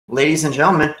Ladies and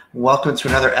gentlemen, welcome to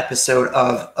another episode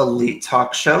of Elite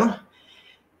Talk Show.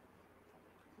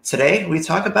 Today we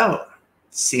talk about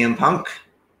CM Punk.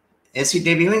 Is he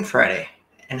debuting Friday?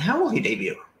 And how will he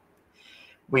debut?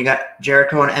 We got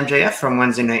Jericho and MJF from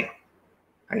Wednesday night.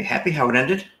 Are you happy how it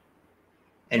ended?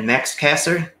 And Max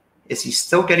Caster, is he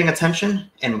still getting attention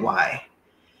and why?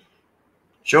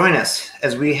 Join us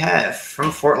as we have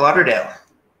from Fort Lauderdale,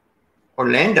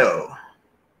 Orlando,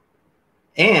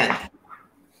 and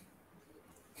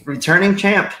returning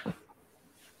champ.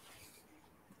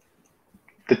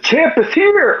 The champ is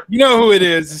here. You know who it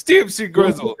is. It's DMC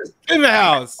Grizzle in the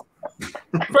house.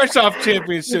 Fresh off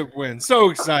championship win.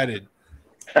 So excited.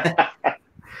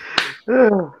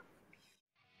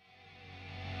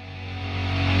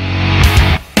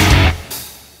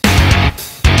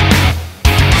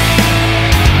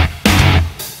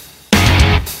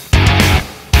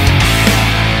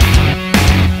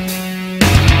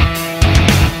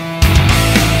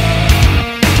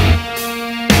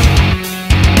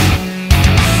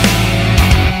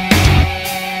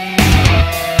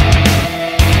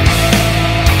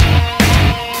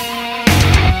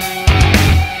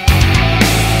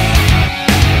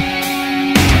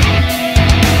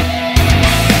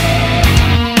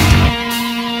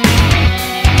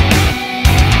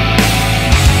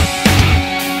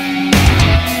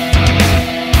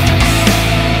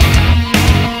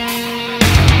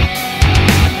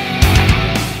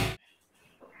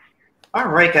 All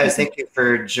right, guys, thank you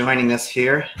for joining us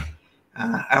here.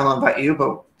 I don't know about you,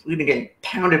 but we've been getting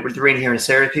pounded with rain here in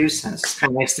Syracuse, and it's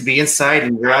kind of nice to be inside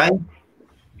and dry.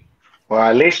 Well,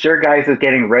 at least your guys is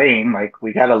getting rain. Like,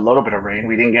 we got a little bit of rain.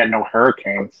 We didn't get no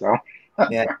hurricane, so.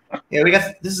 Yeah, we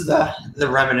got this is the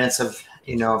remnants of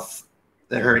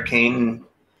the hurricane.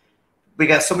 We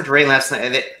got so much rain last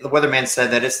night. The weatherman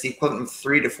said that it's the equivalent of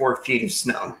 3 to 4 feet of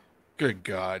snow. Good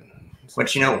God.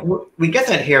 Which, we get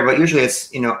that here, but usually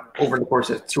it's, over the course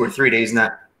of 2 or 3 days,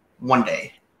 not one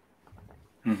day.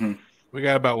 Mm-hmm. We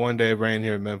got about 1 day of rain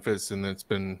here in Memphis, and it's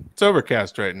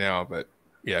overcast right now, but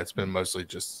yeah, it's been mostly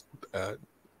just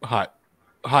hot,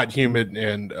 humid,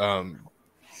 and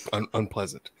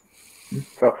unpleasant.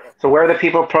 So where are the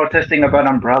people protesting about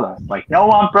umbrellas? Like,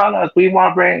 no umbrellas, we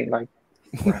want rain. Like,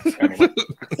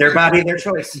 Their body, their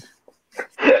choice.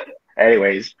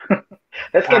 Anyways,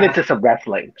 let's get into some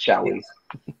wrestling, shall we?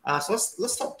 So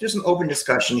let's do some open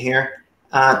discussion here.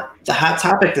 The hot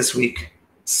topic this week: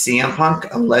 CM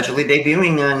Punk allegedly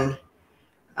debuting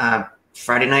on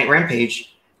Friday Night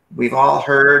Rampage. We've all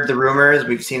heard the rumors.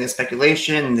 We've seen the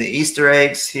speculation, the Easter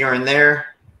eggs here and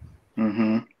there.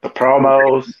 Mm-hmm. The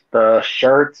promos, the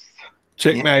shirts,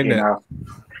 Chick magnet.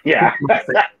 Yeah.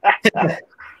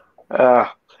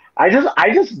 I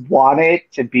just want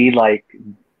it to be like.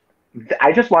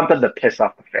 I just want them to piss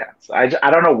off the fans. I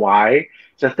don't know why,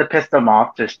 just to piss them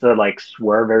off, just to like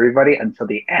swerve everybody until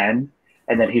the end,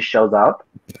 and then he shows up.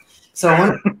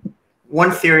 So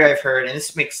one theory I've heard, and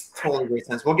this makes totally great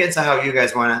sense. We'll get into how you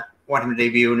guys want him to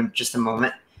debut in just a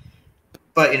moment.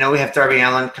 But we have Darby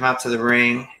Allin come out to the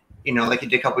ring, like he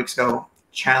did a couple weeks ago,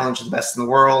 challenge the best in the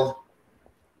world.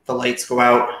 The lights go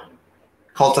out.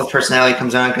 Cult of Personality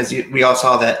comes on because we all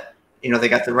saw that they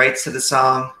got the rights to the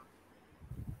song.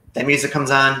 That music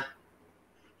comes on,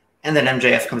 and then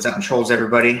MJF comes out and trolls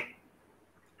everybody.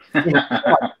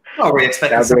 Oh, we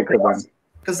expect that would be a good one,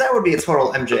 because that would be a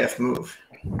total MJF move.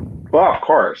 Well, of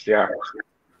course, yeah.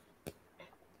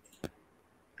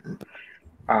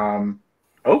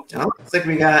 Looks like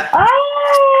we got.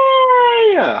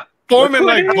 Yeah. Foreman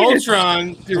like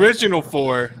Voltron, the original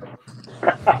 4.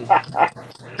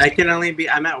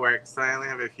 I'm at work, so I only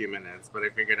have a few minutes, but I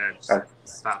figured I'd just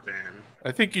stop in.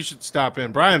 I think you should stop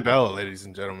in. Brian Bella, ladies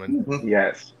and gentlemen.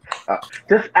 Yes.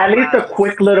 Just at least a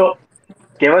quick little,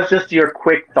 give us just your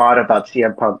quick thought about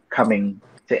CM Punk coming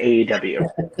to AEW.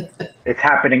 It's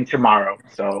happening tomorrow,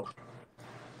 so.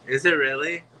 Is it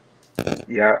really?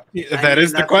 Yeah. That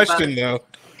is the question, though.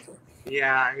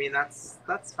 Yeah,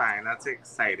 that's fine. That's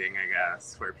exciting, I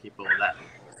guess, for people that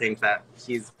think that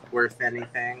he's worth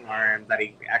anything or that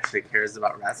he actually cares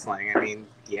about wrestling.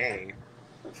 Yay.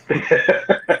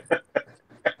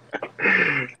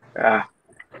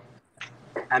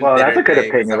 Well, that's a good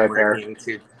opinion right there.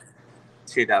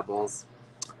 Two doubles.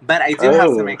 But I do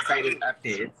have some exciting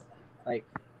updates. Like,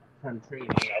 from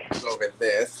training, I'll go over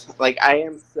this. Like, I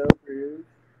am so bruised.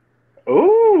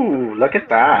 Ooh, look at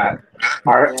that.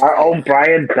 Our own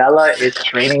Brian Bella is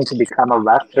training to become a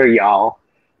wrestler, y'all.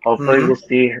 Hopefully we'll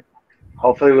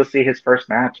see his first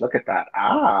match. Look at that.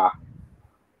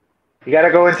 You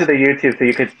gotta go into the YouTube so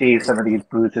you can see some of these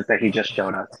bruises that he just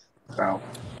showed us. So,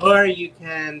 Or you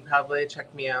can probably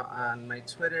check me out on my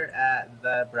Twitter at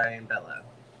the Brian Bella.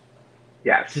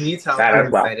 yes, Can you tell that how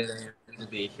as well. excited I am to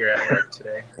be here at work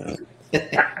today?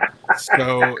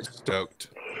 So stoked.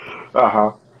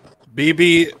 Uh-huh.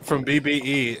 BB from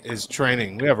BBE is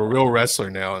training. We have a real wrestler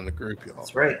now in the group, y'all.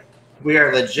 That's right. We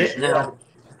are legit now.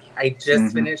 I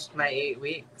just finished my 8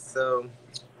 weeks, so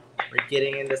we're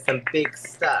getting into some big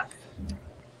stuff.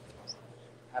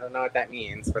 I don't know what that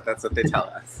means, but that's what they tell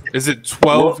us. Is it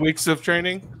 12 weeks of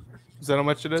training? Is that how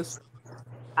much it is?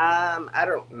 I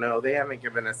don't know. They haven't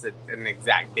given us an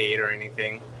exact date or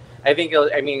anything. I think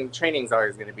training's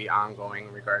always going to be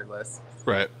ongoing regardless.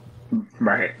 Right.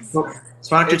 Right. So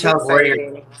why don't you tell us where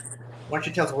exciting.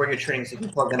 you're training so you can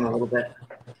plug them a little bit?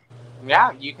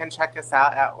 Yeah, you can check us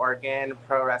out at Oregon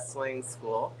Pro Wrestling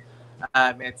School.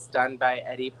 It's done by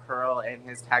Eddie Pearl and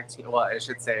his tag team. Well, I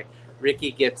should say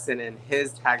Ricky Gibson and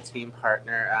his tag team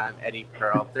partner, Eddie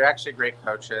Pearl. They're actually great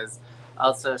coaches.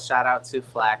 Also, shout out to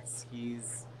Flex.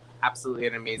 He's absolutely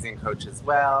an amazing coach as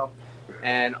well.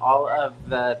 And all of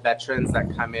the veterans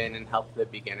that come in and help the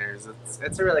beginners.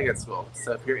 It's a really good school.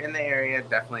 So if you're in the area,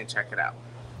 definitely check it out.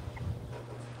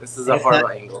 This is a horrible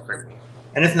angle for me.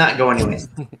 And it's not going anyways.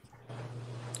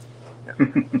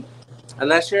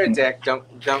 Unless you're a dick,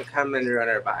 don't come and ruin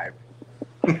our vibe.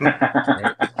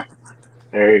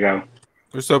 There you go.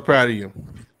 We're so proud of you.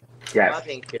 Yes. Well,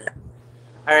 thank you.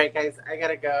 All right, guys, I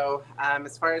gotta go.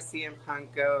 As far as CM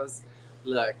Punk goes,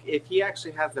 look, if he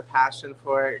actually has the passion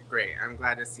for it, great. I'm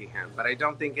glad to see him. But I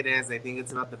don't think it is. I think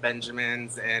it's about the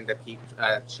Benjamins and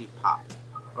a cheap pop.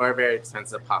 Or a very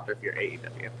expensive pop if you're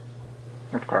AEW.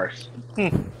 Of course.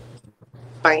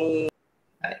 Bye.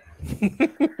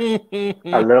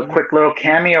 A quick little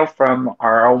cameo from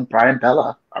our own Brian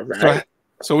Bella. All right.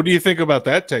 So what do you think about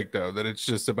that take, though? That it's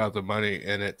just about the money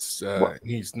and it's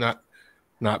he's not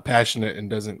passionate and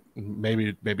doesn't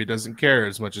care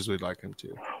as much as we'd like him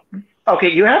to.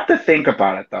 Okay, you have to think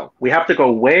about it, though. We have to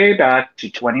go way back to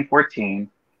 2014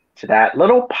 to that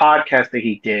little podcast that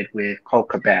he did with Cole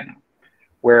Cabana,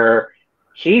 where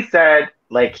he said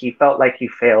like he felt like he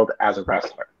failed as a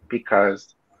wrestler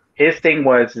because his thing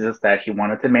was just that he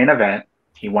wanted the main event.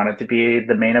 He wanted to be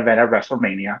the main event at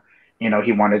WrestleMania. You know,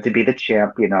 he wanted to be the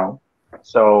champ, you know.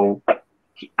 So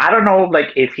I don't know,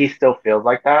 like, if he still feels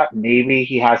like that. Maybe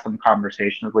he has some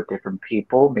conversations with different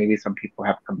people. Maybe some people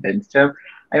have convinced him.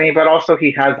 I mean, but also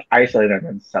he has isolated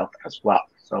himself as well.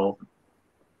 So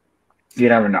you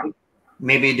never know.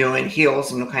 Maybe doing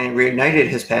heels and kind of reignited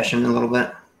his passion a little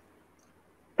bit.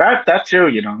 That too,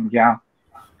 you know, yeah.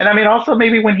 And I mean, also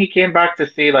maybe when he came back to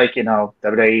see, like, you know,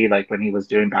 WWE, like when he was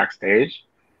doing backstage,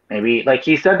 maybe like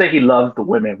he said that he loves the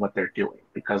women, what they're doing,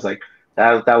 because like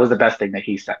that was the best thing that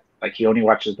he said. Like he only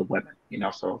watches the women, you know.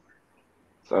 So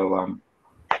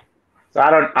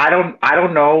I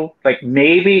don't know. Like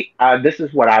maybe this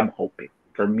is what I'm hoping.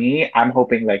 For me, I'm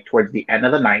hoping like towards the end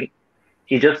of the night,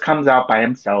 he just comes out by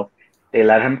himself. They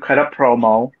let him cut a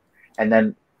promo, and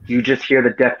then you just hear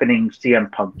the deafening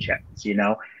CM Punk chants, you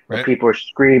know. Right. And people are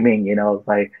screaming, you know,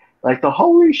 like the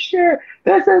holy shit,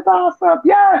 this is awesome,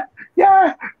 yeah,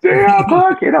 CM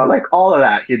Punk, you know, like all of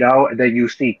that, you know. And then you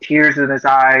see tears in his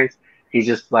eyes. He's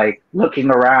just like looking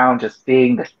around, just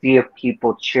seeing the sea of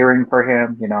people cheering for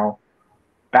him, you know,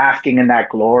 basking in that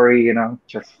glory, you know.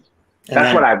 Just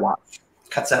that's what I want.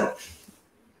 Cuts out.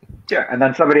 Yeah, and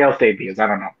then somebody else debuts. I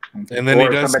don't know. And then he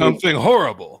does something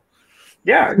horrible.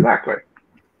 Yeah, exactly.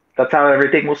 That's how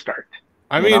everything will start.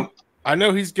 I mean, I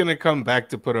know he's going to come back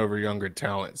to put over younger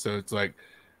talent. So it's like,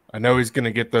 I know he's going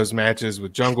to get those matches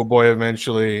with Jungle Boy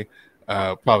eventually,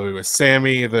 probably with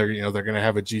Sammy. They're going to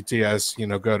have a GTS, you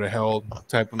know, go to hell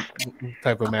type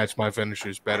of match. My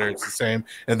finisher's better. It's the same.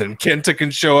 And then Kenta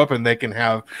can show up and they can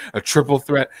have a triple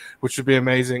threat, which would be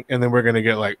amazing. And then we're going to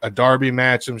get like a Darby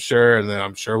match, I'm sure. And then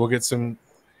I'm sure we'll get some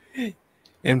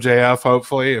MJF,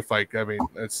 hopefully.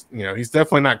 It's, you know, he's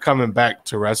definitely not coming back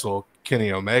to wrestle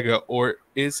Kenny Omega, or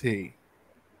is he?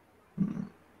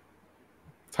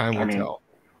 Time will tell.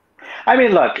 I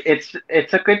mean, look, it's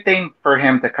a good thing for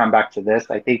him to come back to this,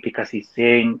 I think, because he's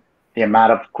seeing the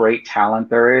amount of great talent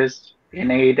there is in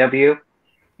AEW,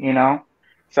 you know?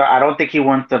 So I don't think he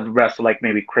wants to wrestle like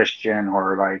maybe Christian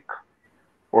or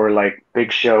like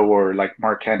Big Show or like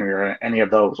Mark Henry or any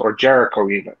of those, or Jericho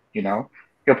even, you know?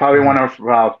 He'll probably want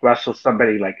to wrestle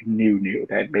somebody like new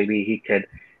that maybe he could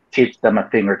teach them a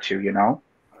thing or two, you know?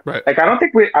 Right. Like I don't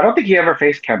think he ever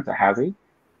faced Kenta, has he?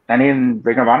 Any in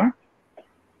Ring of Honor?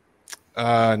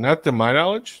 Not to my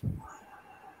knowledge.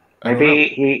 Maybe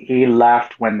he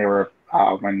left when they were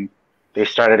when they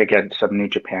started to get some New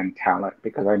Japan talent,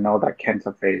 because I know that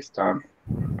Kenta faced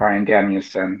Bryan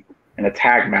Danielson in a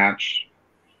tag match.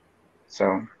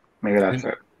 So maybe that's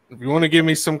it. If you want to give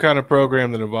me some kind of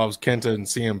program that involves Kenta and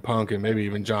CM Punk and maybe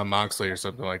even John Moxley or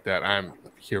something like that, I'm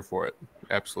here for it.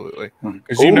 Absolutely.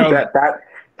 Because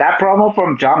that promo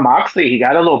from John Moxley, he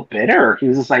got a little bitter. He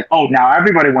was just like, "Oh, now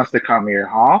everybody wants to come here,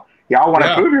 huh? Y'all want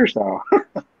to prove yourself."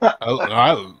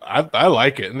 I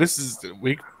like it, and this is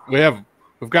we've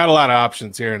got a lot of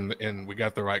options here, and we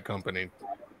got the right company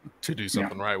to do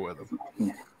something right with them.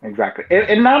 Yeah, exactly,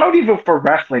 and not only for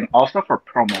wrestling, also for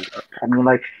promo work. I mean,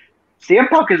 like CM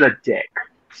Punk is a dick,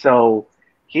 so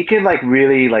he can like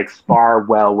really like spar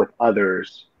well with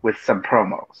others with some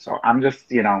promos. So I'm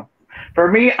just,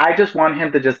 for me, I just want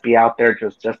him to just be out there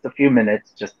just a few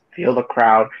minutes, just feel the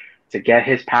crowd, to get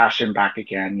his passion back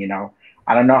again.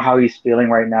 I don't know how he's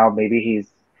feeling right now. Maybe he's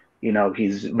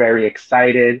very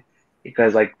excited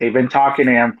because like they've been talking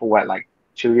to him for what, like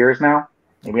 2 years now,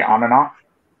 maybe on and off.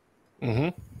 Mm-hmm.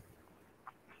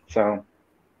 So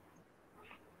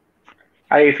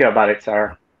how do you feel about it,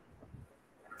 Sarah?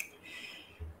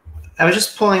 I was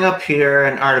just pulling up here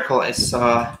an article I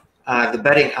saw, the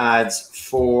betting odds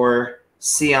for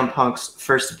CM Punk's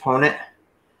first opponent.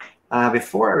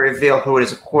 Before I reveal who it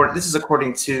is, this is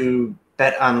according to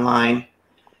Bet Online.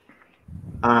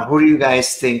 Who do you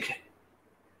guys think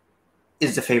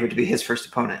is the favorite to be his first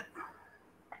opponent?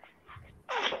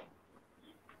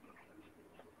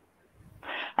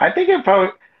 I think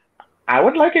I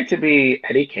would like it to be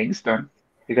Eddie Kingston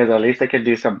because at least they could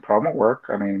do some promo work.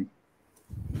 I mean,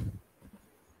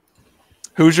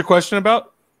 who's your question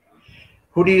about?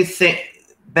 Who do you think?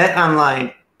 Bet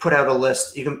Online put out a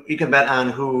list. You can bet on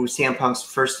who CM Punk's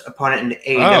first opponent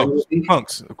in AEW. Oh,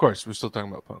 Punk's, of course. We're still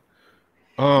talking about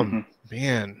Punk.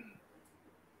 Man,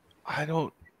 I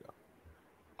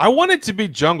want it to be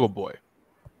Jungle Boy.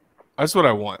 That's what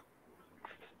I want.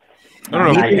 I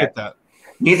don't know if I get that.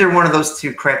 Neither one of those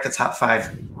two cracked the top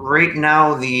 5. Right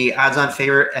now, the odds-on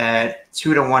favorite at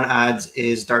 2-1 odds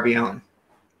is Darby Allin.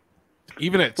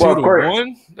 Even at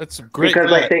 2-1, that's a great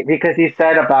because he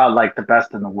said about like the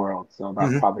best in the world, so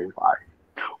that's probably why.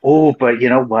 Oh, but you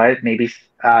know what? Maybe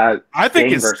I think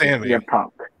Sting it's versus Sammy. CM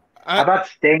Punk. How about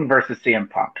Sting versus CM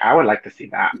Punk? I would like to see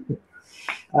that.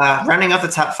 Rounding out the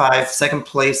top 5, second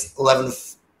place,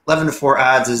 11-4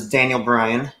 odds is Daniel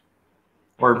Bryan,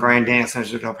 or Bryan Danielson,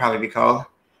 as it'll probably be called.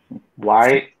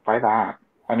 Why that?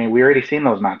 I mean, we already seen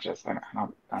those matches. I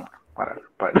don't know, whatever.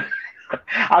 But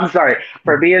I'm sorry.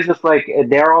 For me, it's just like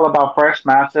they're all about fresh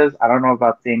matches. I don't know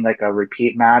about seeing like a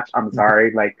repeat match. I'm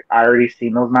sorry. Like I already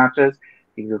seen those matches.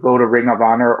 You can go to Ring of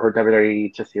Honor or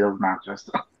WWE to see those matches.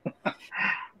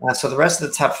 So the rest of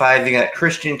the top 5, you got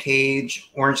Christian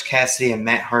Cage, Orange Cassidy, and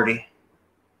Matt Hardy.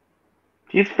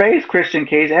 He's faced Christian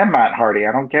Cage and Matt Hardy.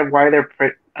 I don't get why they're.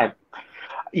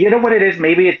 You know what it is?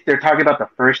 Maybe they're talking about the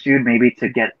first feud, maybe to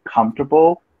get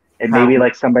comfortable, and maybe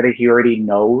like somebody he already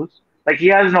knows. Like he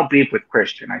has no beef with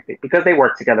Christian, I think, because they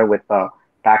work together with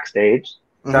backstage.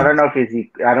 So I don't know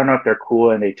if they're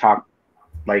cool and they talk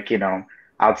like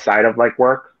outside of like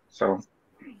work. So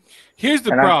here's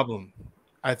the problem.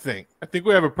 I think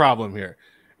we have a problem here.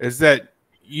 Is that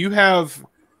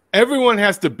everyone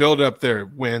has to build up their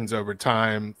wins over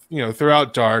time,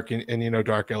 throughout Dark and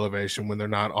Dark Elevation when they're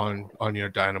not on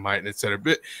Dynamite and et cetera.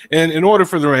 And in order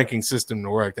for the ranking system to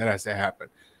work, that has to happen.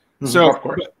 So,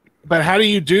 but how do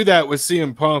you do that with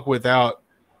CM Punk without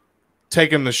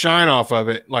taking the shine off of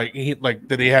it? Like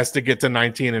that he has to get to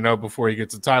 19-0 before he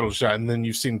gets a title shot, and then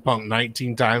you've seen Punk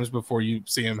 19 times before you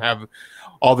see him have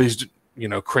all these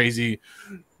crazy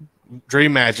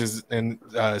dream matches and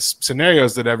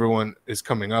scenarios that everyone is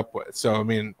coming up with. So, I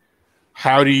mean,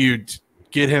 how do you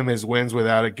get him his wins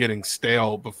without it getting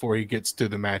stale before he gets to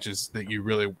the matches that you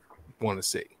really want to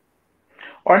see?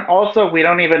 And also, we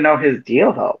don't even know his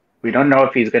deal, though. We don't know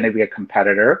if he's going to be a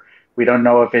competitor. We don't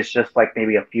know if it's just like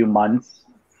maybe a few months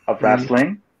of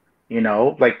wrestling.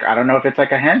 Like I don't know if it's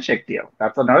like a handshake deal.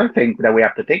 That's another thing that we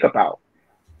have to think about.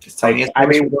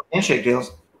 Handshake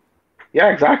deals. Yeah,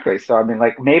 exactly. So I mean,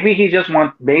 like maybe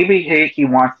he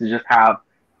wants to just have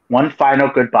one final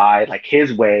goodbye, like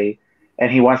his way,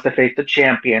 and he wants to face the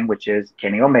champion, which is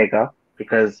Kenny Omega,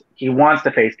 because he wants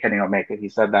to face Kenny Omega. He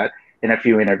said that in a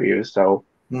few interviews. So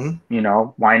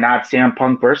why not CM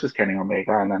Punk versus Kenny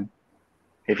Omega? And then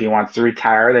if he wants to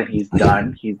retire, then he's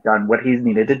done. He's done what he's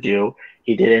needed to do.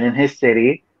 He did it in his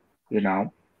city. I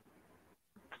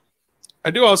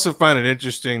do also find it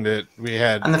interesting that we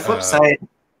had on the flip side.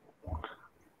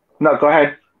 No, go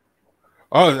ahead.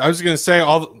 Oh, I was going to say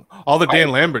all the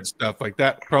Dan Lambert stuff, like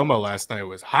that promo last night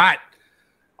was hot.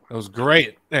 It was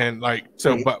great. And like,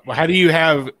 so, but how do you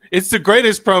have, it's the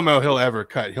greatest promo he'll ever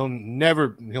cut. He'll never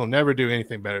do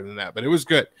anything better than that, but it was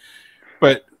good.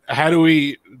 But how do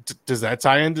we, does that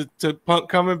tie into Punk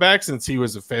coming back since he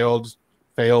was a failed,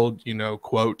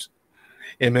 quote,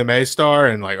 MMA star?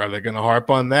 And like, are they going to harp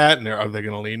on that? And are they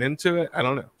going to lean into it? I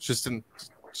don't know. It's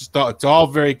it's all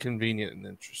very convenient and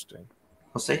interesting.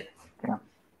 We'll see.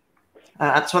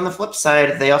 Yeah. So on the flip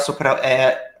side, they also put out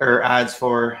odds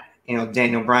for,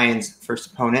 Daniel Bryan's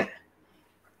first opponent.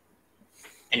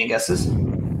 Any guesses?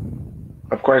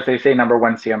 Of course, they say number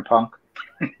 1 CM Punk.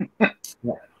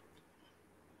 Yeah.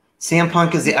 CM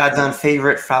Punk is the odds-on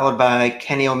favorite, followed by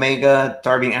Kenny Omega,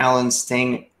 Darby Allin,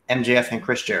 Sting, MJF, and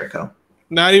Chris Jericho.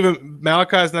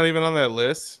 Malachi's not even on that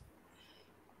list.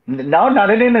 No, not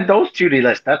in the those 2D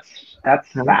list. That's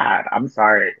bad. I'm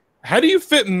sorry. How do you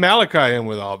fit Malachi in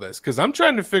with all this? Because I'm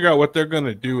trying to figure out what they're going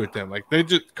to do with him. Like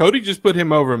Cody just put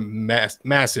him over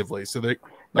massively, so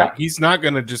he's not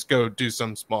going to just go do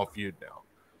some small feud now.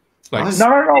 Like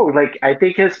no. Like I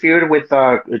think his feud with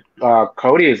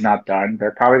Cody is not done.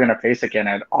 They're probably going to face again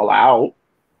at All Out,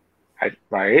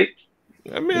 right?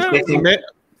 I mean, I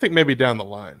think maybe down the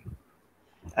line.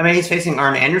 I mean, he's facing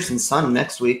Arn Anderson's son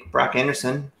next week, Brock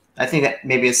Anderson. I think that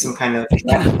maybe it's some kind of.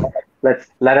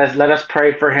 Let us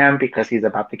pray for him because he's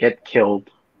about to get killed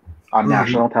on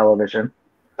national television.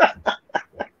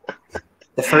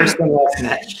 The first and last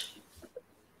match.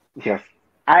 Yes,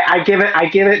 I give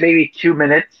it maybe 2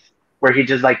 minutes where he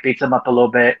just like beats him up a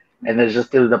little bit and then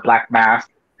just do the black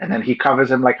mask and then he covers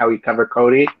him like how he covered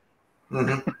Cody.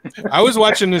 Mm-hmm. I was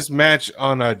watching this match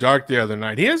on Dark the other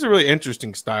night. He has a really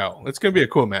interesting style. It's going to be a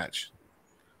cool match.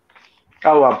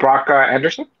 Oh, Brock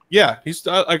Anderson? Yeah, he's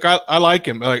like I like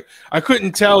him. Like I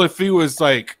couldn't tell if he was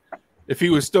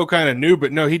still kind of new,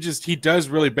 but no, he does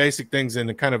really basic things in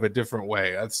a kind of a different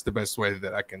way. That's the best way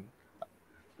that I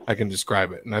can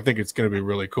describe it, and I think it's going to be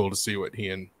really cool to see what he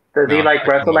and. Does he like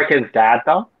wrestle like his dad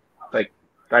though? Like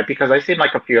because I've seen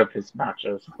like a few of his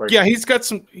matches. Yeah, he's got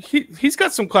some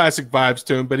classic vibes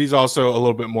to him, but he's also a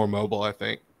little bit more mobile, I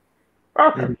think.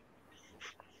 Okay.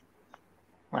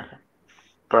 But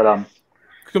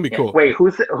it's gonna be cool. Wait,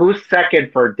 who's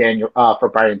second for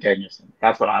Bryan Danielson?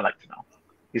 That's what I like to know.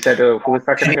 You said who was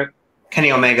second again?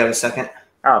 Kenny Omega was second.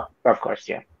 Oh, of course,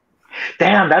 yeah.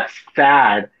 Damn, that's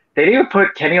sad. They didn't even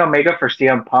put Kenny Omega for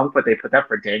CM Punk, but they put that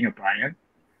for Daniel Bryan.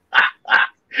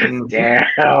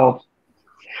 Damn.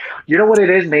 You know what it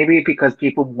is? Maybe because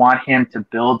people want him to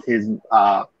build his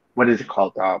what is it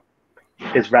called?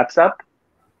 His reps up,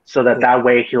 so that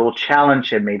way he'll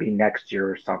challenge him maybe next year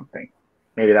or something.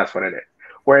 Maybe that's what it is.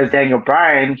 Whereas Daniel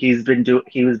Bryan, he's been in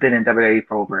WWE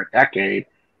for over a decade.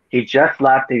 He just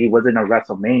left and he was in a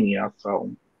WrestleMania, so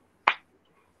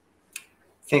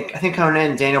I think coming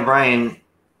in, Daniel Bryan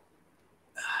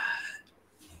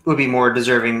would be more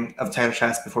deserving of title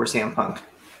shots before CM Punk.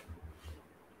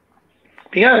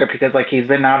 Yeah, because like he's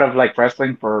been out of like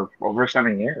wrestling for over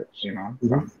 7 years,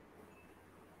 Mm-hmm.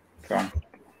 So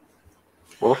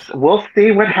we'll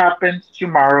see what happens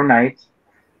tomorrow night.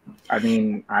 I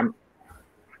mean, I'm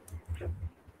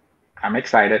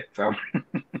excited. So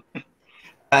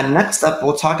next up,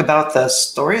 we'll talk about the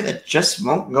story that just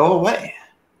won't go away.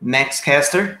 Max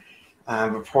Caster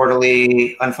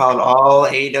reportedly unfollowed all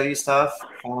AEW stuff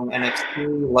from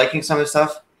NXT, liking some of the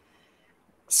stuff,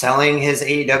 selling his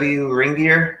AEW ring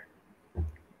gear.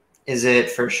 Is it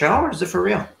for show or is it for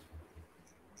real?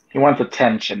 He wants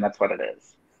attention. That's what it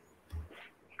is.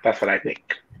 That's what I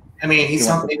think. I mean, he's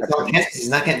not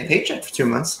getting a paycheck for 2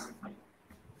 months.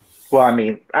 Well, I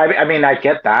mean, I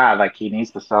get that. Like, he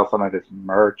needs to sell some of his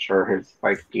merch or his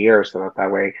like gear so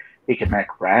that way he can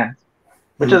make rent,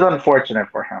 which is unfortunate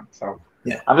for him. So,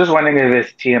 yeah, I'm just wondering if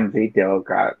his TMZ deal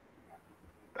got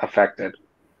affected.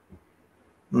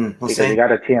 Because he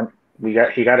got a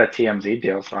TMZ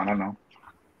deal, so I don't know.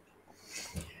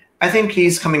 I think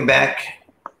he's coming back,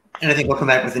 and I think he'll come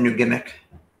back with a new gimmick.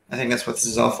 I think that's what this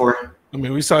is all for. I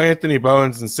mean, we saw Anthony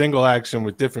Bowens in single action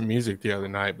with different music the other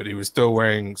night, but he was still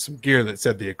wearing some gear that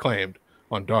said the Acclaimed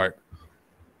on Dark.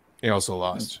 He also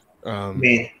lost. I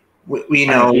mean, we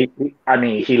know.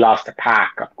 He lost to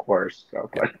Pac, of course. So,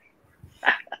 but.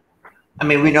 I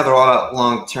mean, we know they're all about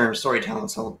long-term storytelling.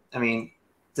 So, I mean,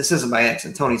 this isn't by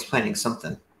accident. Tony's planning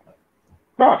something.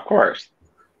 Well, of course.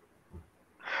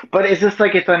 But it's just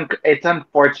like it's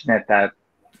unfortunate that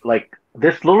like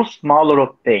this small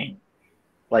little thing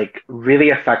like really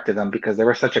affected them because they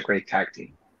were such a great tag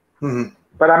team. Mm-hmm.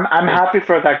 But I'm happy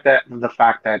for the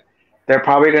fact that they're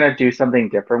probably going to do something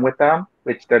different with them,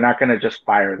 which they're not going to just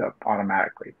fire them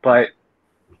automatically. But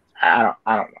I don't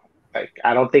know. Like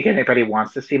I don't think anybody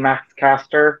wants to see Max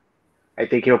Caster I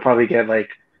think he'll probably get like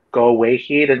go away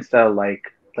heat instead of like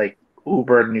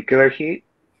uber nuclear heat.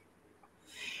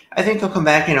 I think he'll come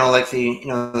back, like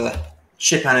the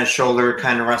chip on his shoulder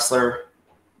kind of wrestler.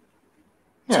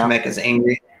 Just come back as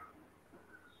angry.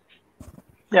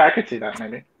 Yeah, I could see that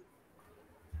maybe.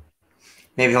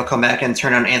 Maybe he'll come back and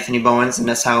turn on Anthony Bowens, and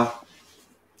that's how,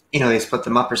 they split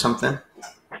them up or something.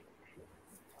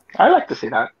 I like to see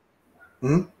that.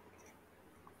 Hmm?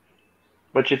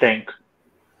 What you think,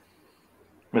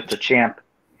 Mr. Champ?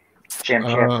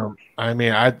 Champ. I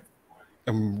mean,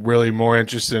 I'm really more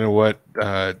interested in what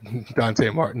Dante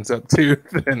Martin's up to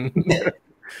than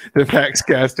the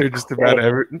Faxcaster just about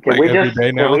every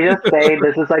day now. Can we just say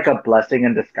this is like a blessing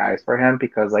in disguise for him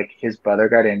because like his brother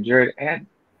got injured and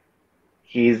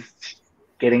he's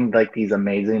getting like these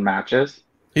amazing matches.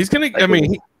 He's gonna. Like, I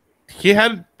mean, he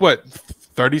had what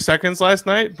 30 seconds last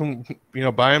night from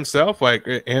by himself. Like,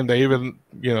 and they even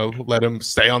let him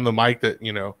stay on the mic that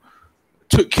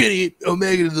took Kenny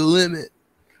Omega to the limit.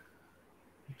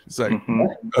 It's like,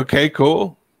 okay,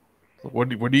 cool.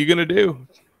 What are you gonna do?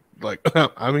 Like,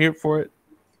 I'm here for it.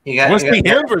 I want to see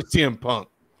him versus CM Punk.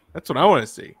 That's what I want to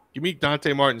see. Give me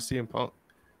Dante Martin, CM Punk.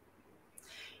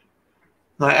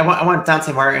 I want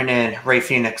Dante Martin and Ray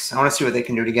Phoenix. I want to see what they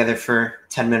can do together for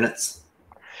 10 minutes.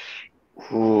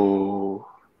 Ooh.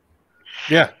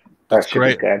 Yeah, that should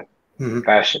great. Be good. Mm-hmm.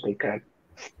 That should be good.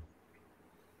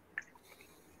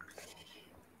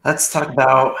 Let's talk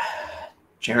about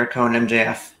Jericho and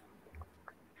MJF.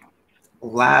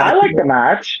 I like the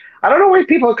match. I don't know why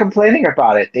people are complaining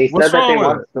about it. They said that they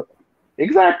want to.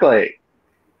 Exactly.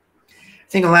 I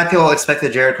think a lot of people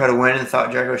expected Jericho to win and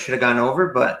thought Jericho should have gone over,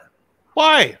 but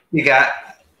why?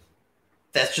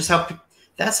 That's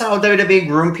how WWE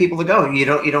groomed people to go. You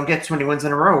don't get 20 wins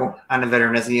in a row on a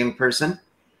veteran as a young person.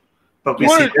 But we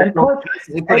see and plus,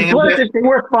 if they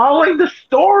were following the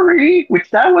story, which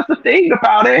that was the thing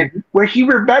about it, where he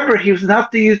remembered he was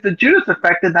not to use the Judas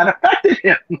effect and that affected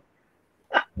him.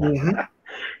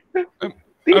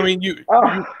 I mean,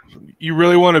 you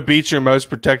really want to beat your most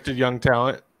protected young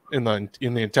talent in the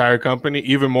entire company,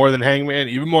 even more than Hangman,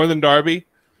 even more than Darby.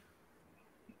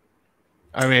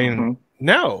 I mean,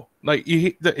 no, like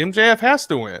the MJF has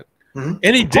to win,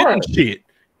 and he didn't cheat.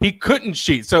 He couldn't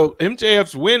cheat, so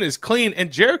MJF's win is clean,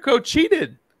 and Jericho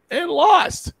cheated and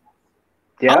lost.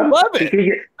 Yeah, I love it.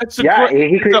 He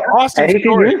could awesome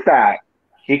use that.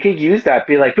 He could use that.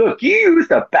 Be like, look, you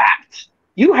used a bat.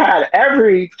 You had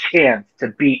every chance to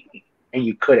beat me, and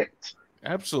you couldn't.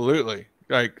 Absolutely.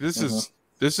 Like this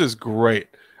is great.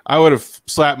 I would have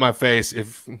slapped my face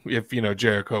if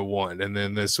Jericho won, and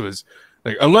then this was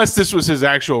like, unless this was his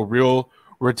actual real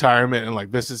retirement, and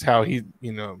like this is how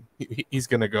he's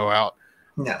gonna go out.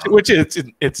 No, which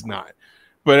it's not.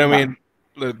 But I mean,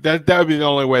 that would be the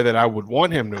only way that I would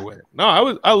want him to win.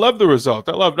 No, I love the result.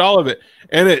 I loved all of it,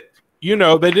 and they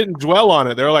didn't dwell on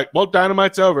it. They're like, well,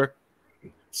 Dynamite's over.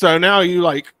 So now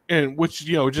which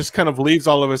just kind of leaves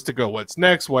all of us to go, what's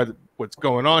next? What's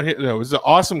going on here? It was an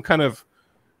awesome kind of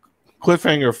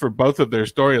cliffhanger for both of their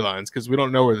storylines because we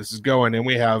don't know where this is going, and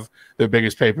we have the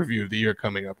biggest pay-per-view of the year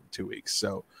coming up in 2 weeks.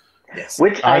 So, yes.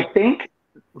 Which I think,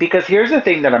 because here's the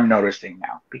thing that I'm noticing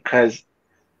now, because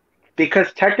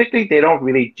technically they don't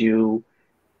really do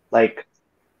like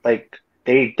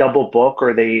they double book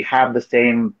or they have the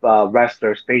same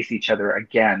wrestlers face each other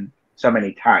again so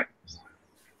many times.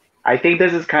 I think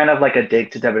this is kind of like a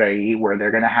dig to WWE where they're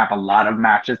going to have a lot of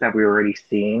matches that we were already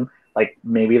seeing, like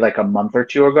maybe like a month or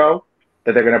two ago,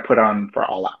 that they're going to put on for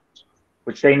All Out,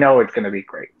 which they know it's going to be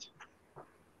great.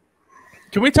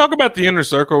 Can we talk about the Inner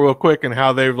Circle real quick and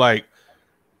how they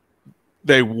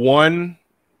won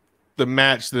the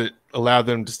match that allowed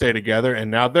them to stay together, and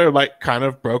now they're like kind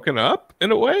of broken up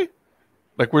in a way?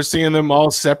 Like we're seeing them all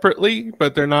separately,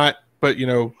 but they're not. But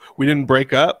we didn't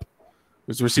break up.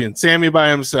 Because we're seeing Sammy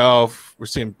by himself, we're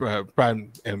seeing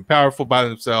Pride and Powerful by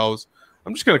themselves.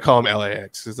 I'm just gonna call them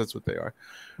LAX because that's what they are.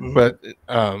 But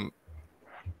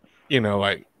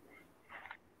like,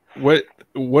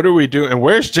 what are we doing? And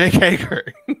where's Jake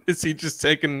Hager? Is he just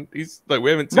taking? He's like, we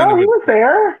haven't seen him. No, he was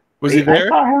there. Was he there? I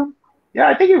saw him. Yeah,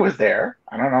 I think he was there.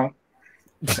 I don't know.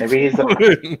 Maybe he's. I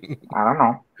don't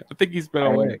know. I think he's been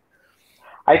away.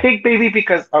 I think maybe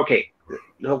because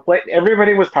what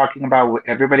everybody was talking about, what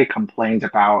everybody complained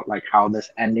about, like how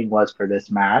this ending was for this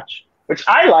match, which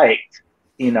I liked,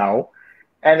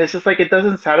 and it's just like it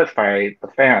doesn't satisfy the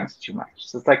fans too much.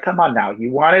 So it's like, come on now,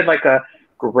 you wanted like a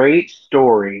great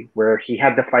story where he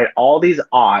had to fight all these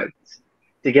odds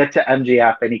to get to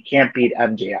MJF, and he can't beat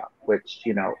MJF, which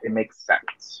it makes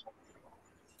sense.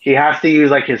 He has to use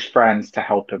like his friends to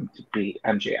help him to beat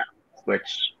MJF,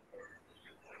 which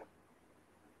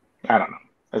I don't know.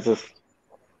 It's just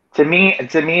to me,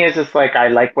 it's just like I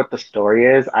like what the story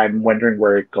is. I'm wondering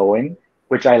where it's going,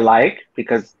 which I like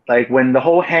because like when the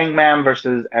whole Hangman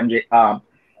versus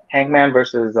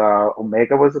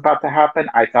Omega was about to happen,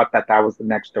 I thought that was the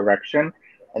next direction,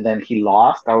 and then he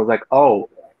lost. I was like, oh,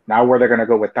 now where they're gonna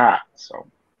go with that? So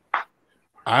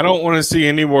I don't want to see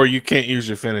any more. You can't use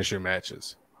your finisher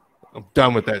matches. I'm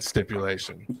done with that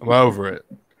stipulation. I'm over it.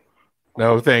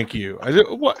 No, thank you.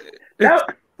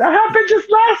 That happened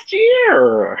just last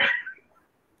year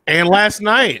and last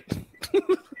night.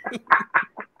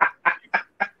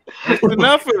 That's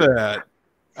enough of that.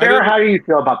 Sarah, how do you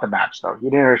feel about the match, though?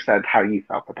 You never said how you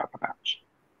felt about the match.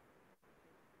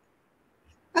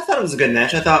 I thought it was a good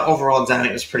match. I thought overall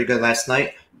Dynamite was pretty good last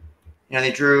night. You know,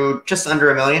 they drew just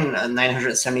under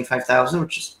 1,975,000,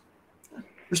 which is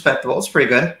respectable. It's pretty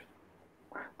good.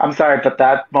 I'm sorry, but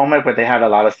that moment where they had a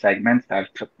lot of segments,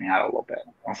 that took me out a little bit.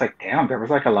 I was like, damn, there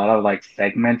was like a lot of like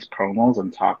segments, promos,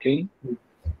 and talking.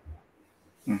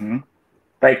 Mm-hmm.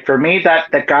 Like for me,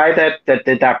 that the guy that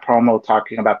did that promo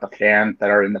talking about the fans that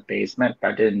are in the basement,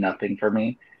 that did nothing for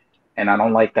me. And I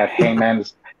don't like that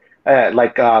Heyman's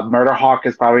Murder Hawk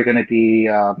is probably going to be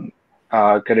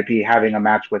having a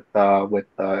match with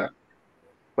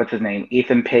what's his name,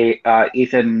 Ethan Page.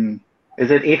 Ethan,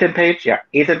 is it Ethan Page? Yeah,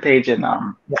 Ethan Page and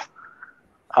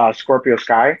Scorpio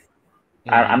Sky. Mm-hmm.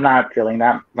 I'm not feeling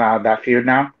that feud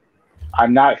now.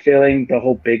 I'm not feeling the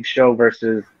whole Big Show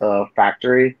versus the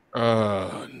Factory.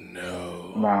 Oh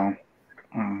no! No,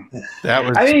 that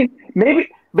was. I mean, maybe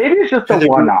it's just a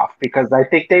one-off because I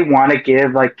think they want to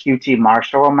give like QT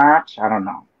Marshall a match. I don't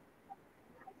know.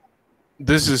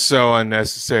 This is so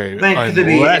unnecessary.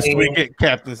 Unless we get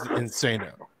Captain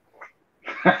Insano.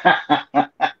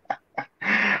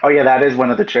 Oh yeah, that is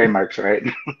one of the trademarks, right?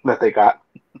 That they got.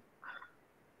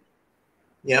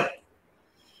 Yep.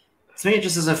 To me, it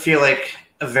just doesn't feel like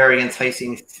a very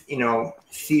enticing,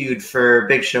 feud for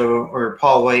Big Show or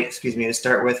Paul White, to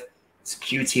start with. It's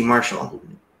QT Marshall.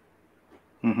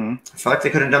 Mm-hmm. I feel like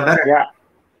they could have done better.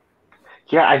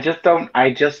 Yeah. I just don't. I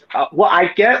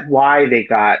get why they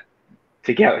got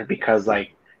together because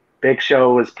like Big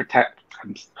Show was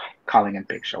I'm calling him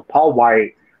Big Show. Paul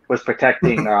White was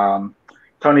protecting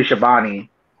Tony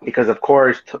Schiavone because of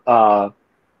course the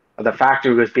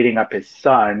Factory was beating up his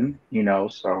son.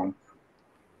 So.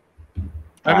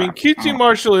 I mean, QT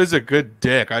Marshall is a good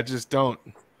dick. I just don't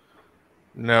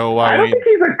know why. I don't think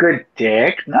he's a good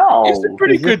dick. No, he's a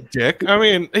pretty good dick. I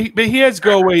mean, he has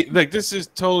go away. Like this is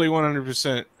totally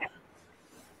 100%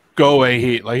 go away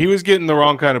heat. Like he was getting the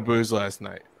wrong kind of booze last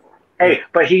night. Hey,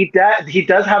 but he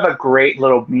does have a great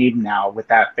little meme now with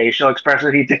that facial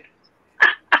expression he did.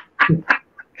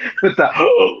 With the.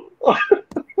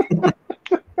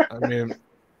 I mean.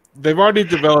 They've already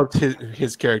developed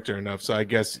his character enough, so I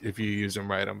guess if you use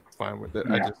him right, I'm fine with it.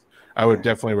 Yeah. I would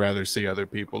definitely rather see other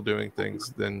people doing things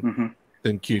than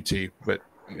QT, but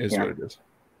it is what it is.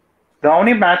 The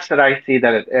only match that I see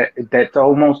that's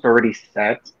almost already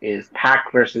set is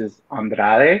Pac versus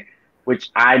Andrade,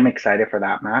 which I'm excited for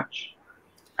that match.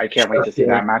 I can't wait to see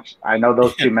that match. I know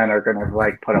those two men are gonna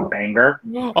like put a banger.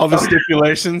 All the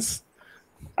stipulations.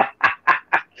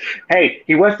 Hey,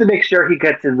 he wants to make sure he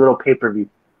gets his little pay-per-view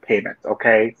payments,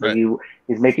 okay? So right.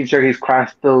 He's making sure he's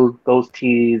crossed those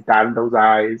T's, dotted those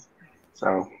I's.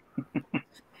 So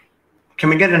can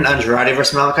we get an Andrade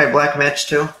versus Malachi Black match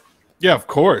too? Yeah, of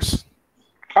course.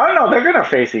 Oh no, they're gonna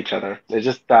face each other. They're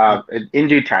just in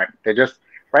due time. They're just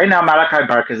right now Malachi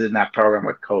Black is in that program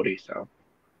with Cody, so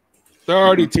they're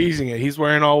already teasing it. He's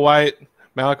wearing all white,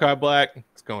 Malachi Black,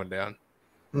 it's going down.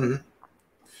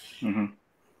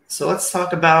 So let's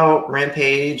talk about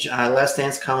Rampage. Last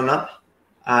Dance coming up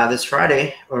this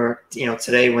Friday, or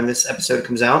today when this episode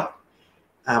comes out.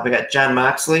 We got Jon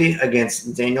Moxley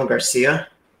against Daniel Garcia.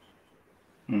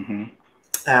 We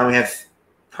have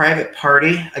Private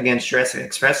Party against Jurassic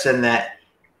Express in that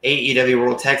AEW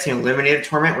World Tag Team Eliminator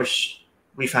Tournament, which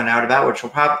we found out about. Which the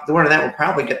winner of that will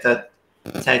probably get the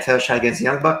tag title shot against the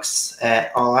Young Bucks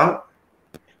at All Out.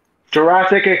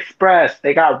 Jurassic Express,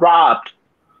 they got robbed.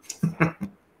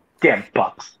 Damn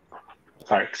Bucks.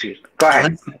 Sorry, excuse me. Go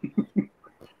ahead.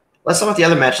 Let's talk about the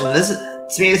other match. And this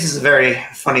is a very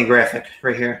funny graphic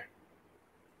right here.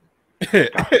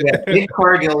 Jade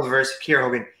Cargill versus Kiera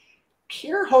Hogan.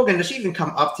 Kiera Hogan, does she even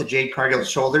come up to Jade Cargill's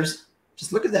shoulders?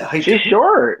 Just look at that height. She's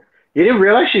short. You didn't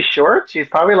realize she's short? She's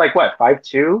probably like, what,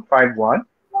 5'2", 5'1"?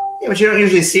 Yeah, but you don't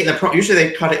usually see it in the promo. Usually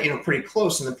they cut it, pretty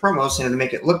close in the promos, to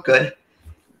make it look good.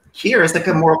 Here it's like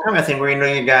a Mortal Kombat thing where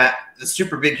you got the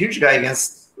super big, huge guy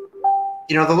against,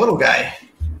 the little guy.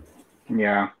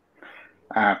 Yeah.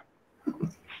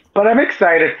 But I'm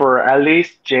excited for at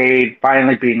least Jade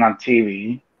finally being on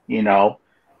TV. You know,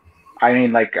 I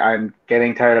mean, like I'm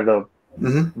getting tired of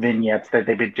the vignettes that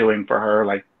they've been doing for her.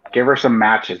 Like, give her some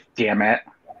matches, damn it.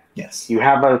 Yes. You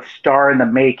have a star in the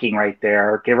making right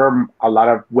there. Give her a lot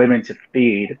of women to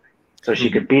feed so she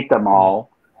could beat them all.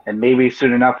 And maybe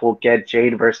soon enough we'll get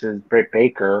Jade versus Britt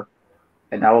Baker.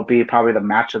 And that will be probably the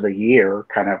match of the year,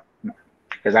 kind of.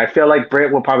 Because I feel like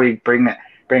Britt will probably bring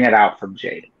it out from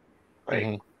Jade.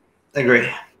 Like, Agree.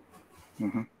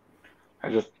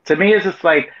 To me, it's just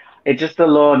like, it's just a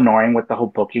little annoying with the whole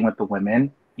booking with the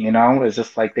women. You know, it's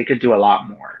just like they could do a lot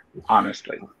more,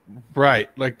 honestly. Right.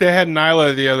 Like they had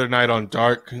Nyla the other night on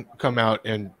Dark come out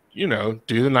and, you know,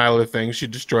 do the Nyla thing. She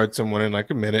destroyed someone in like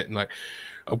a minute and like,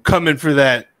 I'm coming for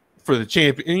that, for the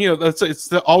champion. And, you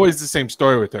know, always the same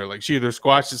story with her. Like she either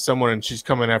squashes someone and she's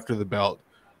coming after the belt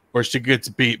or she gets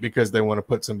beat because they want to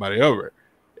put somebody over.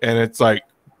 And it's like,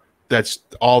 that's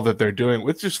all that they're doing,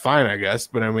 which is fine, I guess.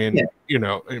 But I mean, you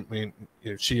know,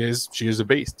 she is a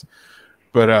beast.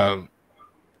 But,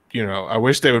 you know, I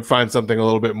wish they would find something a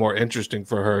little bit more interesting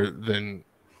for her than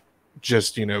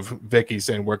just, you know, Vicky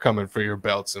saying we're coming for your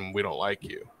belts and we don't like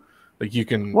you. Like you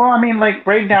can. Well, I mean, like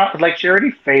right now, like she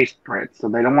already faced Britt, so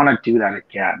they don't want to do that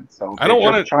again. So I don't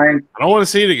want to. I don't want to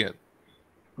see it again.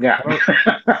 Yeah,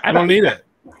 I don't need it.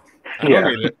 I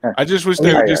don't need it. I just wish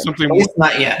they would do something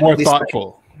more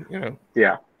thoughtful. You know.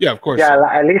 Yeah. Yeah, of course. Yeah, so.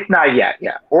 At least not yet.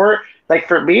 Yeah, or like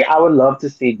for me, I would love to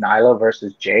see Nyla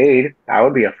versus Jade. That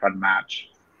would be a fun match.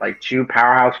 Like two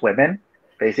powerhouse women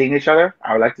facing each other.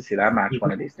 I would like to see that match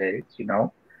one of these days, you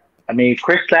know? I mean,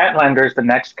 Chris Statlander is the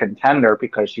next contender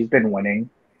because she's been winning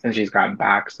since she's gotten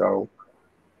back. So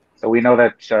we know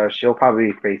that she'll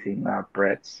probably be facing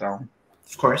Britt. So,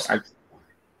 of course.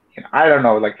 I don't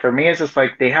know. Like, for me, it's just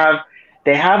like they have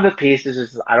the pieces.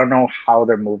 It's just, I don't know how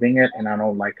they're moving it, and I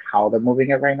don't like how they're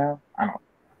moving it right now. I don't know.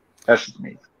 That's just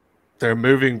me. They're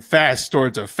moving fast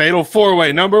towards a fatal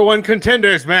four-way #1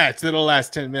 contenders match that'll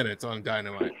last 10 minutes on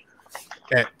Dynamite.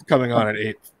 Coming on at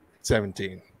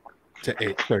 8:17 to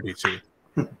 8:32.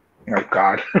 Oh,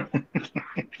 God.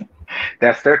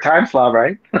 That's their time slot,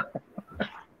 right?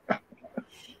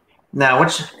 Now,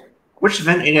 which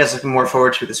event are you guys looking more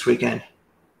forward to this weekend?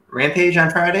 Rampage on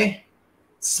Friday,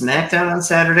 SmackDown on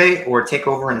Saturday, or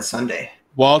TakeOver on Sunday?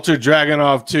 Walter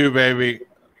Dragunov 2, baby.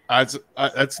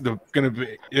 Gonna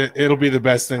be. It'll be the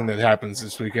best thing that happens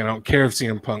this weekend. I don't care if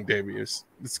CM Punk debuts.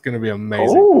 It's gonna be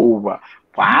amazing. Oh,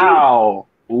 wow!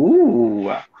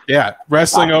 Ooh, yeah,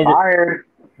 wrestling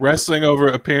over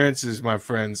appearances, my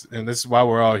friends, and this is why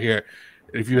we're all here.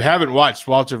 If you haven't watched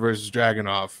Walter versus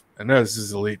Dragunov, I know this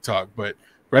is elite talk, but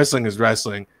wrestling is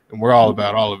wrestling, and we're all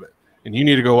about all of it. And you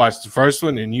need to go watch the first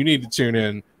one, and you need to tune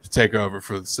in to take over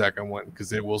for the second one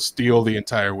because it will steal the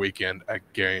entire weekend. I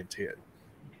guarantee it.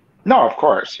 No, of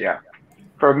course, yeah.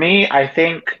 For me, I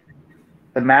think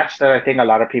the match that I think a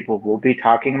lot of people will be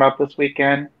talking about this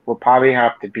weekend will probably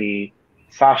have to be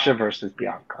Sasha versus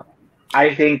Bianca.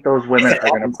 I think those women are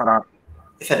going to put on.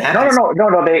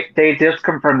 No. They just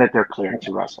confirmed that they're cleared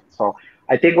to wrestle. So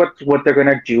I think what they're going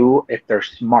to do, if they're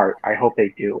smart, I hope they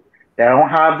do. They don't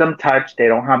have them touch. They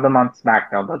don't have them on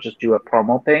SmackDown. They'll just do a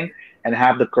promo thing and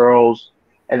have the girls.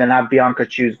 And then have Bianca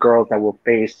choose girls that will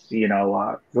face,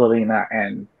 Zelina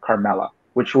and Carmella,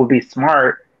 which will be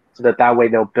smart so that way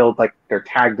they'll build like their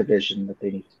tag division that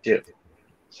they need to do.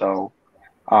 So,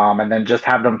 and then just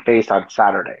have them face on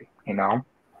Saturday, That's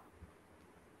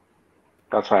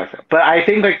what I feel. But I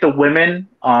think like the women,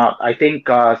 I think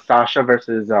Sasha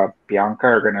versus Bianca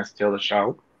are going to steal the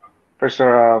show for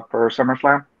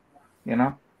SummerSlam,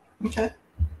 Okay.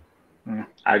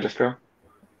 I just feel.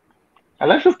 And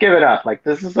let's just give it up. Like,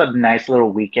 this is a nice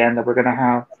little weekend that we're going to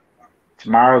have.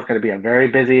 Tomorrow is going to be a very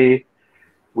busy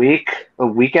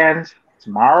weekend.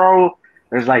 Tomorrow,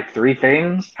 there's like 3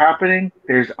 things happening.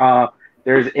 There's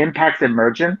Impact's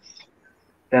Emergence,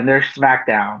 then there's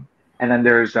SmackDown, and then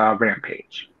there's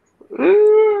Rampage.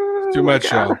 Ooh, too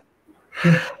much, y'all.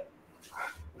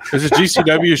 There's a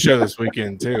GCW show this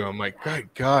weekend, too. I'm like,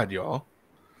 God, y'all.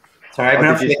 Sorry, I've been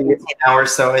up for 18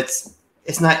 hours, so it's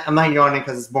not. I'm not yawning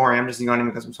because it's boring. I'm just yawning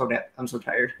because I'm so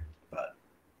tired. But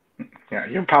yeah,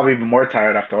 you'll probably be more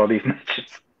tired after all these matches.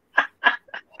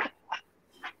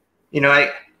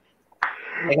 I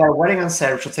got a wedding on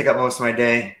Saturday, which will take up most of my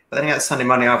day. But then I got Sunday,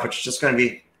 Monday off, which is just going to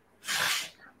be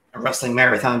a wrestling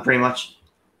marathon, pretty much.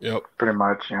 Yep, pretty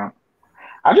much. Yeah.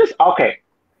 I'm just okay.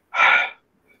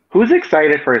 Who's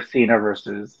excited for Cena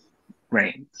versus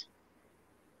Reigns?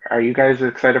 Are you guys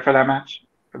excited for that match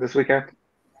for this weekend?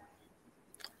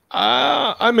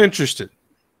 I'm interested.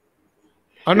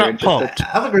 I'm not pumped.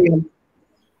 I'll agree.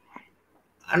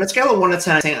 on a scale of 1 to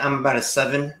 10, I think I'm about a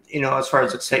 7. As far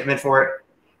as excitement for it,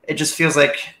 it just feels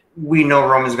like we know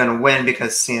Roman's going to win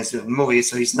because Cena's doing movies,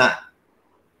 so he's not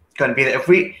going to be there.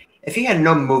 If he had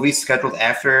no movies scheduled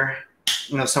after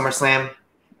SummerSlam,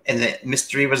 and the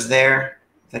mystery was there,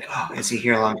 like, oh, is he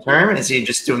here long term? Is he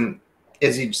just going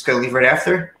to leave right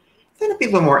after? Then it'd be a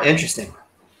little more interesting.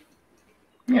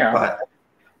 Yeah. But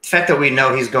the fact that we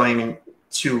know he's going in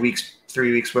 2 weeks,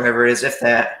 3 weeks, whatever it is, if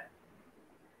that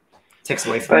takes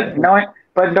away from it.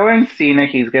 But knowing Cena,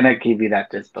 he's gonna give you that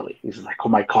disbelief. He's like, "Oh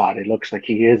my god, it looks like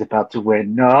he is about to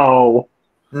win." No.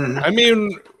 Mm-hmm. I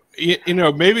mean,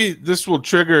 maybe this will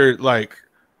trigger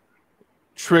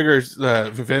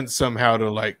Vince somehow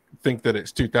to think that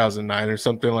it's 2009 or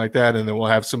something like that, and then we'll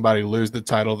have somebody lose the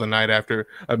title the night after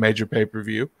a major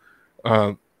pay-per-view.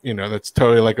 That's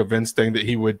totally like a Vince thing that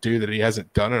he would do that he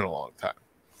hasn't done in a long time.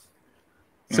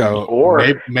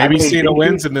 So maybe Cena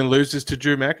wins and then loses to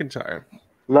Drew McIntyre.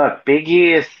 Look, Big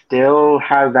E still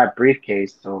has that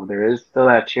briefcase, so there is still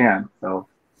that chance. So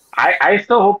I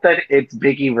still hope that it's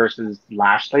Big E versus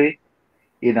Lashley,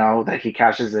 that he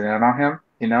cashes it in on him,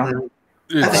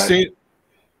 Mm-hmm.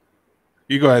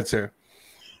 You go ahead, sir.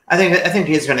 I think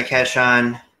he's going to cash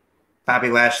on Bobby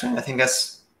Lashley. I think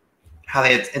that's how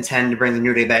they intend to bring the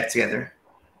New Day back together.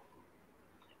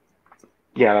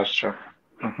 Yeah, that's true.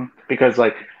 Mm-hmm. Because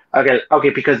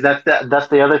because that's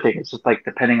the other thing. It's just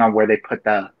depending on where they put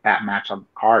that match on the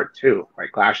card too,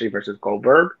 like Lashley versus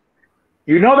Goldberg.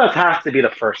 That has to be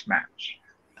the first match.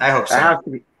 I hope so. That has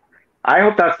to be. I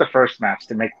hope that's the first match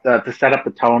to make to set up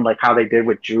the tone, like how they did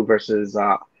with Drew versus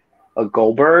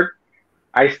Goldberg.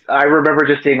 I remember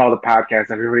just seeing all the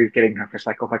podcasts. Everybody's getting nervous,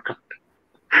 like, oh my god,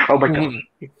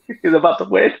 he's about to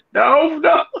win. No.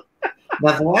 Now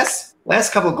the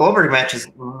last couple of Goldberg matches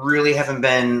really haven't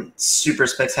been super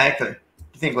spectacular. Do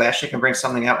you think Lashley can bring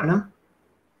something out in him?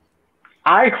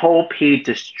 I hope he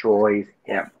destroys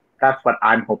him. That's what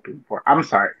I'm hoping for. I'm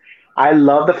sorry. I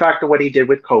love the fact of what he did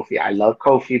with Kofi. I love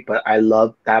Kofi, but I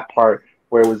love that part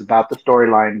where it was about the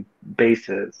storyline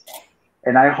basis.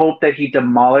 And I hope that he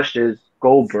demolishes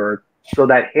Goldberg so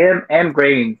that him and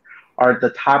Reigns are the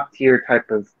top tier type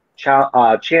of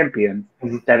champions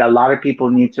that a lot of people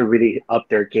need to really up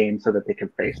their game so that they can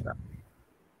face them.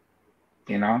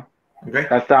 Okay.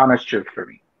 That's the honest truth for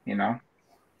me.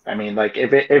 I mean,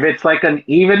 if it's like an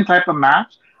even type of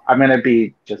match, I'm gonna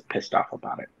be just pissed off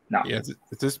about it. No. Yeah,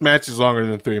 if this match is longer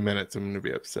than 3 minutes, I'm gonna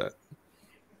be upset.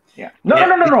 Yeah.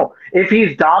 No. If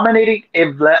he's dominating,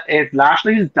 if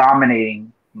Lashley's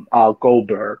dominating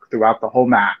Goldberg throughout the whole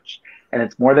match, and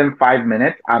it's more than 5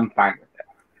 minutes, I'm fine with it.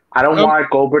 I don't want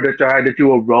Goldberg to try to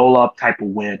do a roll up type of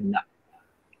win.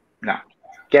 No.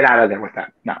 Get out of there with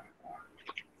that. No.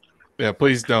 Yeah,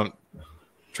 please don't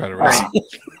try to wrestle.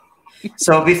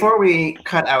 So before we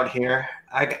cut out here,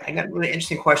 I got a really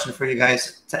interesting question for you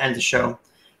guys to end the show.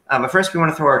 But first, we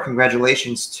want to throw our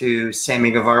congratulations to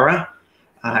Sammy Guevara.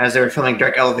 As they were filming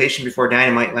Dark Elevation before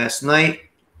Dynamite last night,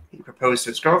 he proposed to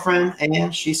his girlfriend,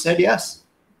 and she said yes.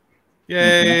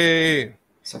 Yay! Mm-hmm.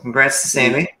 So congrats to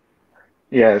Sammy.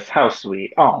 Yes, how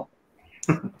sweet. Oh.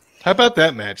 How about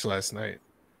that match last night?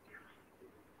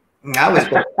 That was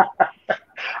good.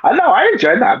 I know, I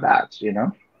enjoyed that match,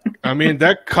 I mean,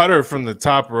 that cutter from the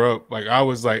top rope, I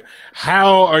was like,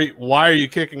 why are you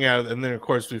kicking out? And then, of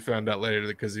course, we found out later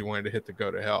because he wanted to hit the go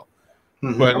to hell.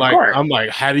 Mm-hmm. But, I'm like,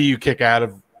 how do you kick out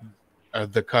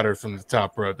of the cutter from the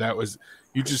top rope?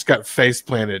 You just got face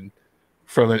planted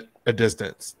from a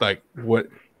distance. What?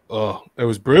 Oh, it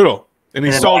was brutal. And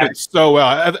he sold it so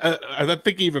well. I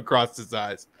think he even crossed his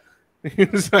eyes. He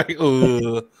was like,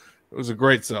 ugh. It was a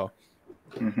great sell.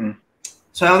 Mm-hmm.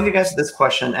 So I'll give you guys this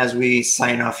question as we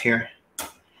sign off here.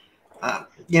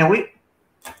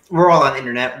 We're all on the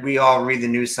internet. We all read the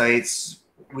news sites.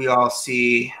 We all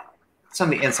see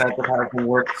some of the insights of how everything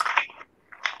works.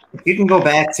 If you can go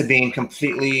back to being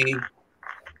completely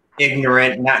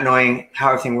ignorant, not knowing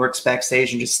how everything works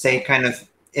backstage, and just stay kind of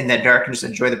in that dark and just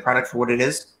enjoy the product for what it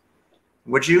is,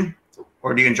 would you?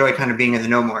 Or do you enjoy kind of being in the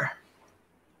know more?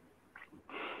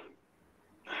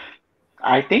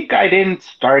 I think I didn't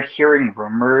start hearing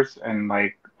rumors and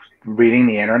reading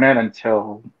the internet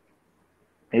until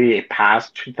maybe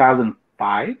past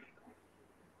 2005,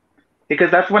 because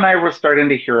that's when I was starting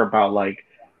to hear about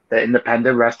the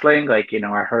independent wrestling. I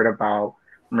heard about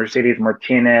Mercedes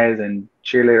Martinez and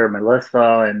cheerleader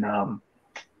Melissa and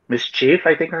Miss Chief,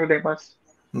 I think her name was.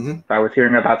 Mm-hmm. I was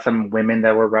hearing about some women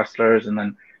that were wrestlers,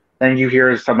 and then you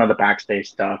hear some of the backstage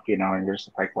stuff, and you're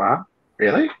just like, wow,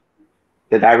 really?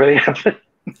 Did that really happen?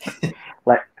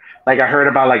 I heard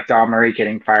about Dawn Marie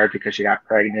getting fired because she got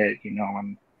pregnant,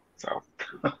 and so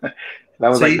that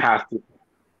was past.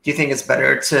 Do you think it's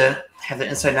better to have the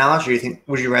inside knowledge, or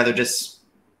would you rather just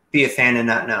be a fan and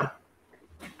not know?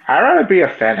 I'd rather be a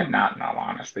fan and not know,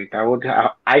 honestly.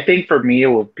 I think for me, it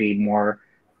would be more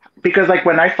because like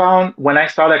when I saw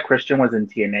that Christian was in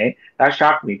TNA, that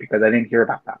shocked me because I didn't hear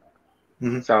about that.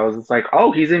 Mm-hmm. So I was just like,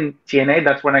 oh, he's in TNA.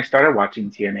 That's when I started watching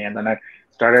TNA, and then I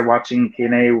started watching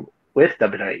TNA with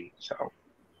WWE. So,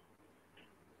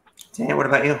 Dan, what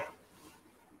about you?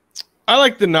 I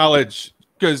like the knowledge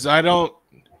because I don't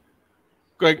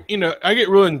like, I get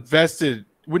real invested.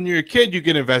 When you're a kid, you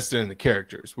get invested in the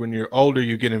characters. When you're older,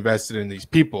 you get invested in these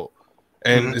people.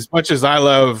 And as much as I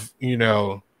love,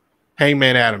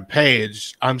 Hangman Adam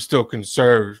Page, I'm still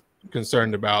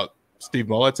concerned about Steve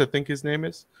Mullins, I think his name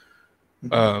is.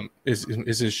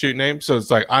 Is his shoot name. So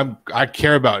it's like I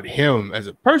care about him as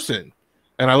a person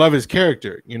and I love his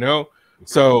character,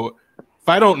 So if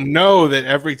I don't know that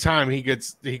every time he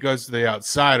goes to the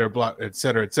outside or block, et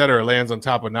cetera, lands on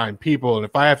top of 9 people, and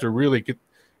if I have to really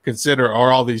consider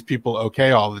are all these people okay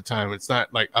all the time, it's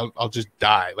not like I'll just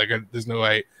die. Like there's no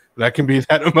way that I can be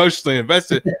that emotionally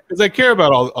invested because I care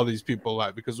about all these people a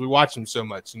lot because we watch them so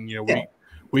much, and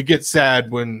we get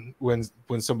sad when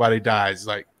somebody dies,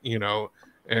 like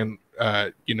and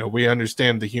we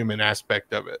understand the human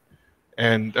aspect of it,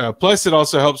 and plus it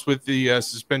also helps with the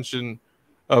suspension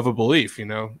of a belief,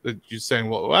 that you're saying,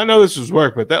 well, I know this was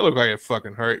work, but that looked like it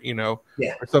fucking hurt, or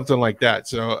something like that.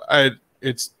 So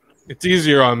it's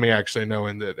easier on me actually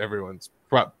knowing that everyone's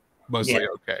mostly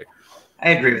okay.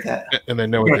 I agree with that, and they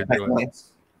know what they're doing.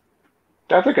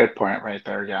 That's a good point right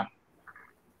there. Yeah.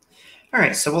 All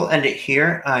right, so we'll end it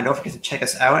here. Don't forget to check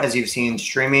us out, as you've seen,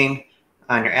 streaming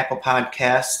on your Apple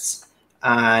Podcasts,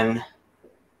 on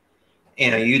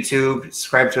YouTube.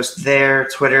 Subscribe to us there.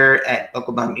 Twitter at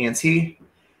BuckleBombENT.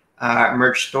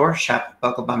 Merch store, shop at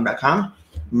BuckleBomb.com.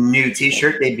 New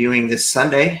T-shirt debuting this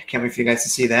Sunday. Can't wait for you guys to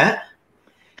see that.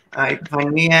 You can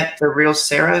find me at The Real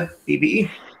Sarah BBE.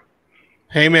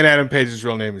 Hangman Adam Page's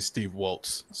real name is Steve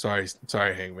Waltz. Sorry,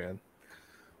 Hangman.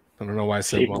 I don't know why I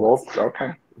said Waltz.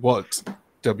 Okay. Waltz.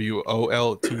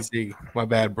 WOLTZ. My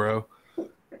bad, bro.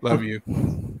 Love you.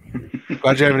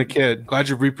 Glad you're having a kid. Glad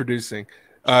you're reproducing.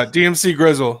 DMC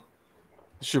Grizzle.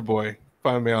 It's your boy.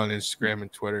 Find me on Instagram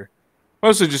and Twitter.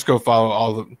 Mostly just go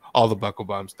follow all the Buckle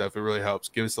Bomb stuff. It really helps.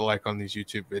 Give us a like on these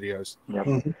YouTube videos.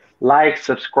 Yep. Like,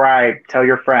 subscribe, tell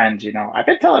your friends. I've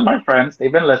been telling my friends.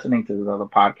 They've been listening to the other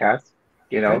podcasts.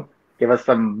 Give us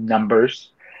some numbers.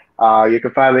 You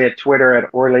can find me at Twitter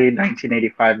at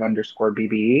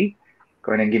Orly1985_BBE.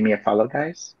 Go ahead and give me a follow,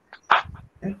 guys. All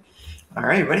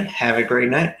right, everybody. Have a great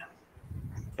night.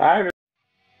 Bye, everybody.